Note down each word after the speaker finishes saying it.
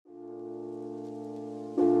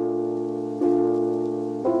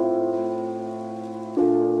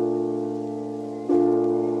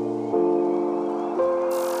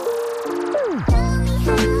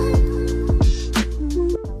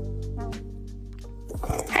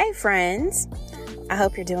Hi, friends. I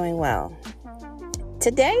hope you're doing well.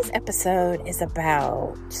 Today's episode is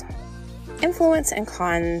about influence and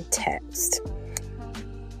context.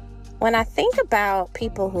 When I think about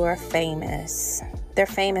people who are famous, they're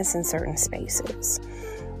famous in certain spaces.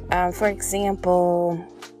 For example,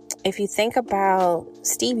 if you think about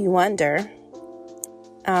Stevie Wonder,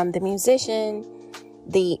 the musician,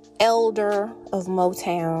 the elder of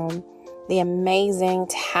Motown, the amazing,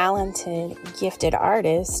 talented, gifted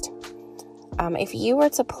artist, if you were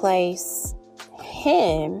to place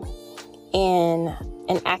him in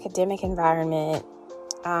an academic environment,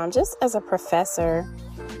 just as a professor,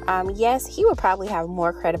 yes, he would probably have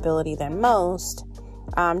more credibility than most,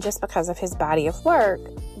 just because of his body of work,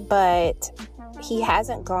 but he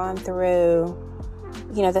hasn't gone through,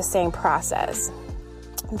 the same process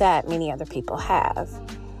that many other people have.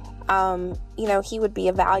 He would be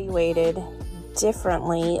evaluated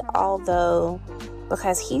differently, although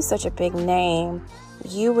because he's such a big name,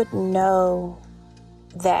 you would know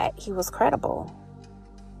that he was credible.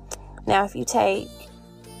 Now, if you take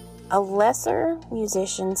a lesser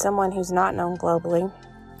musician, someone who's not known globally,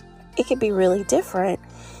 it could be really different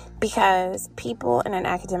because people in an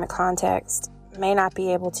academic context may not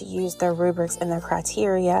be able to use their rubrics and their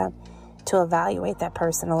criteria to evaluate that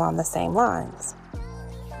person along the same lines.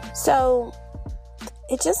 So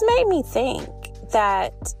it just made me think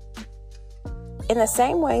that in the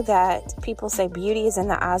same way that people say beauty is in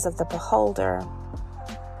the eyes of the beholder,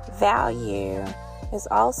 value is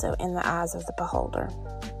also in the eyes of the beholder.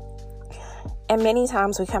 And many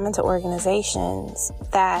times we come into organizations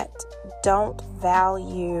that don't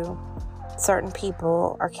value certain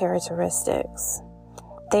people or characteristics.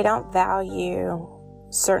 They don't value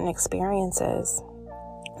certain experiences.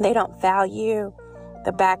 They don't value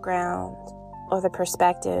the background or the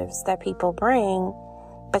perspectives that people bring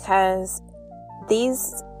because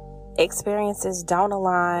these experiences don't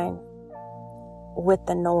align with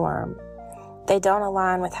the norm. They don't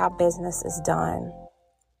align with how business is done.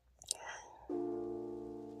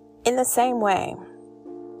 In the same way,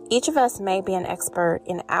 each of us may be an expert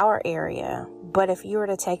in our area, but if you were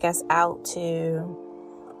to take us out to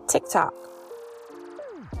TikTok,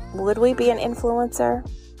 would we be an influencer?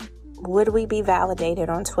 Would we be validated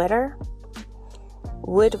on Twitter?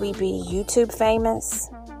 Would we be YouTube famous?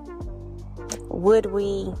 Would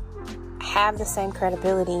we have the same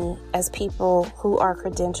credibility as people who are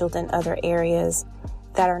credentialed in other areas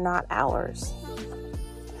that are not ours?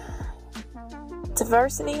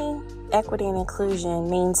 Diversity, equity, and inclusion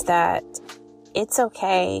means that it's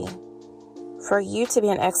okay for you to be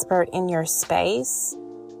an expert in your space,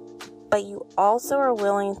 but you also are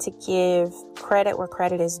willing to give credit where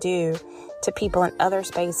credit is due to people in other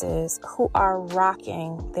spaces who are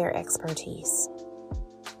rocking their expertise.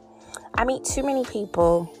 I meet too many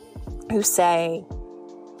people who say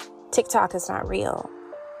TikTok is not real,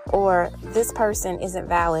 or this person isn't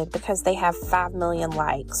valid because they have 5 million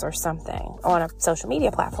likes or something on a social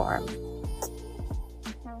media platform.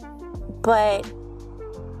 But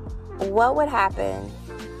what would happen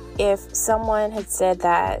if someone had said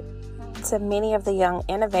that to many of the young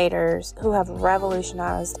innovators who have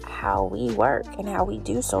revolutionized how we work and how we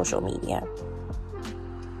do social media?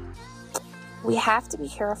 We have to be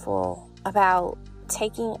careful about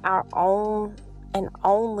taking our own and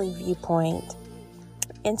only viewpoint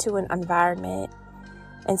into an environment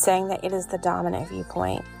and saying that it is the dominant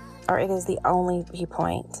viewpoint or it is the only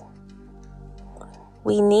viewpoint.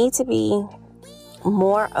 We need to be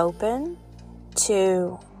more open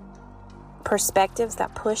to perspectives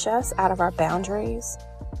that push us out of our boundaries,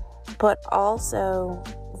 but also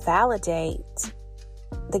validate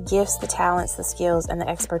the gifts, the talents, the skills, and the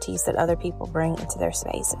expertise that other people bring into their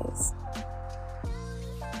spaces.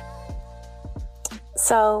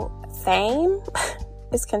 So, fame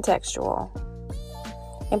is contextual.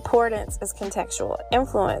 Importance is contextual.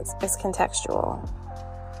 Influence is contextual.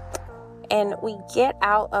 And we get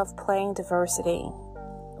out of playing diversity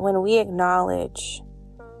when we acknowledge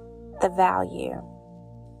the value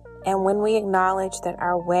and when we acknowledge that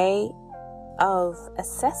our way of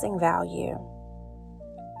assessing value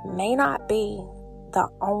may not be the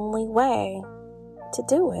only way to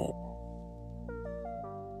do it.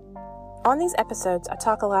 On these episodes, I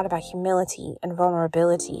talk a lot about humility and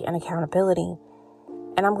vulnerability and accountability.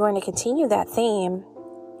 And I'm going to continue that theme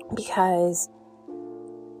because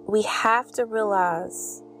we have to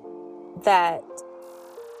realize that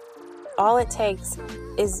all it takes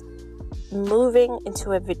is moving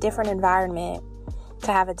into a different environment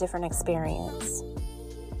to have a different experience,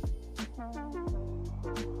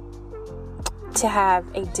 to have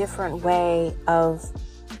a different way of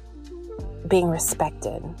being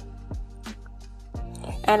respected.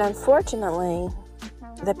 And unfortunately,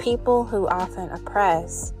 the people who often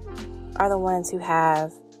oppress are the ones who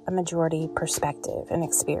have a majority perspective and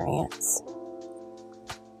experience.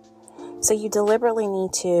 So you deliberately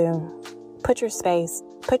need to put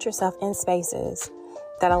yourself in spaces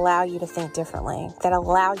that allow you to think differently, that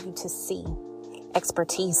allow you to see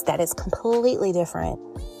expertise that is completely different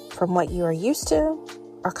from what you are used to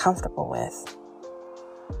or comfortable with.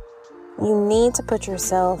 You need to put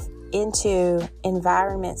yourself into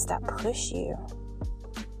environments that push you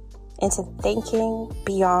into thinking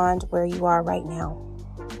beyond where you are right now.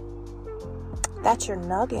 That's your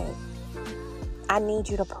nugget. I need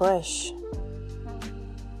you to push.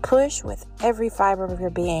 Push with every fiber of your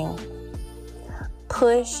being.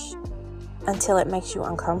 Push until it makes you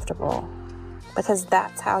uncomfortable, because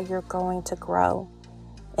that's how you're going to grow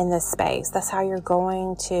in this space. That's how you're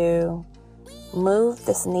going to move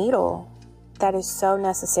this needle that is so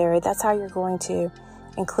necessary. That's how you're going to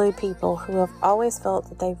include people who have always felt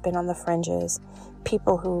that they've been on the fringes,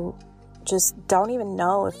 people who just don't even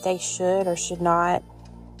know if they should or should not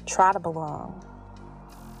try to belong.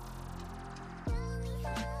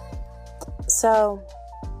 So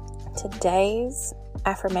today's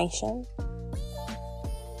affirmation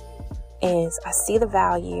is, I see the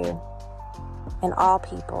value in all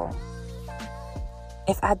people.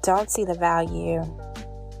 If I don't see the value,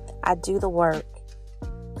 I do the work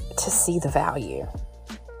to see the value.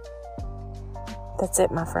 That's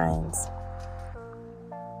it, my friends.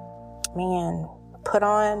 Man, put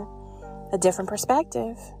on a different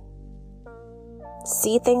perspective.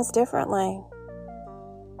 See things differently.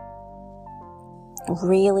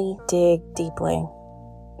 Really dig deeply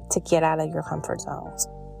to get out of your comfort zones.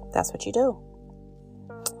 That's what you do.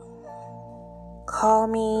 Call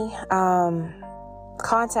me,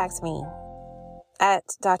 contact me at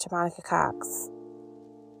Dr. Monica Cox.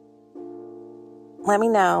 Let me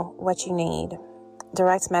know what you need.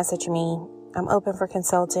 Direct message me. I'm open for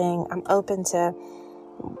consulting. I'm open to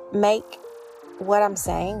make what I'm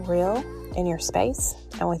saying real in your space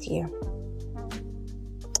and with you.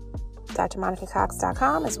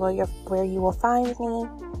 DrMonicaCox.com is where you will find me.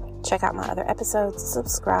 Check out my other episodes,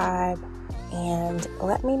 subscribe, and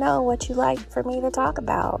let me know what you like for me to talk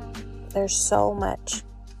about. There's so much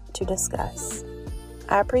to discuss.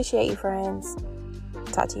 I appreciate you, friends.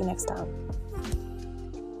 Talk to you next time.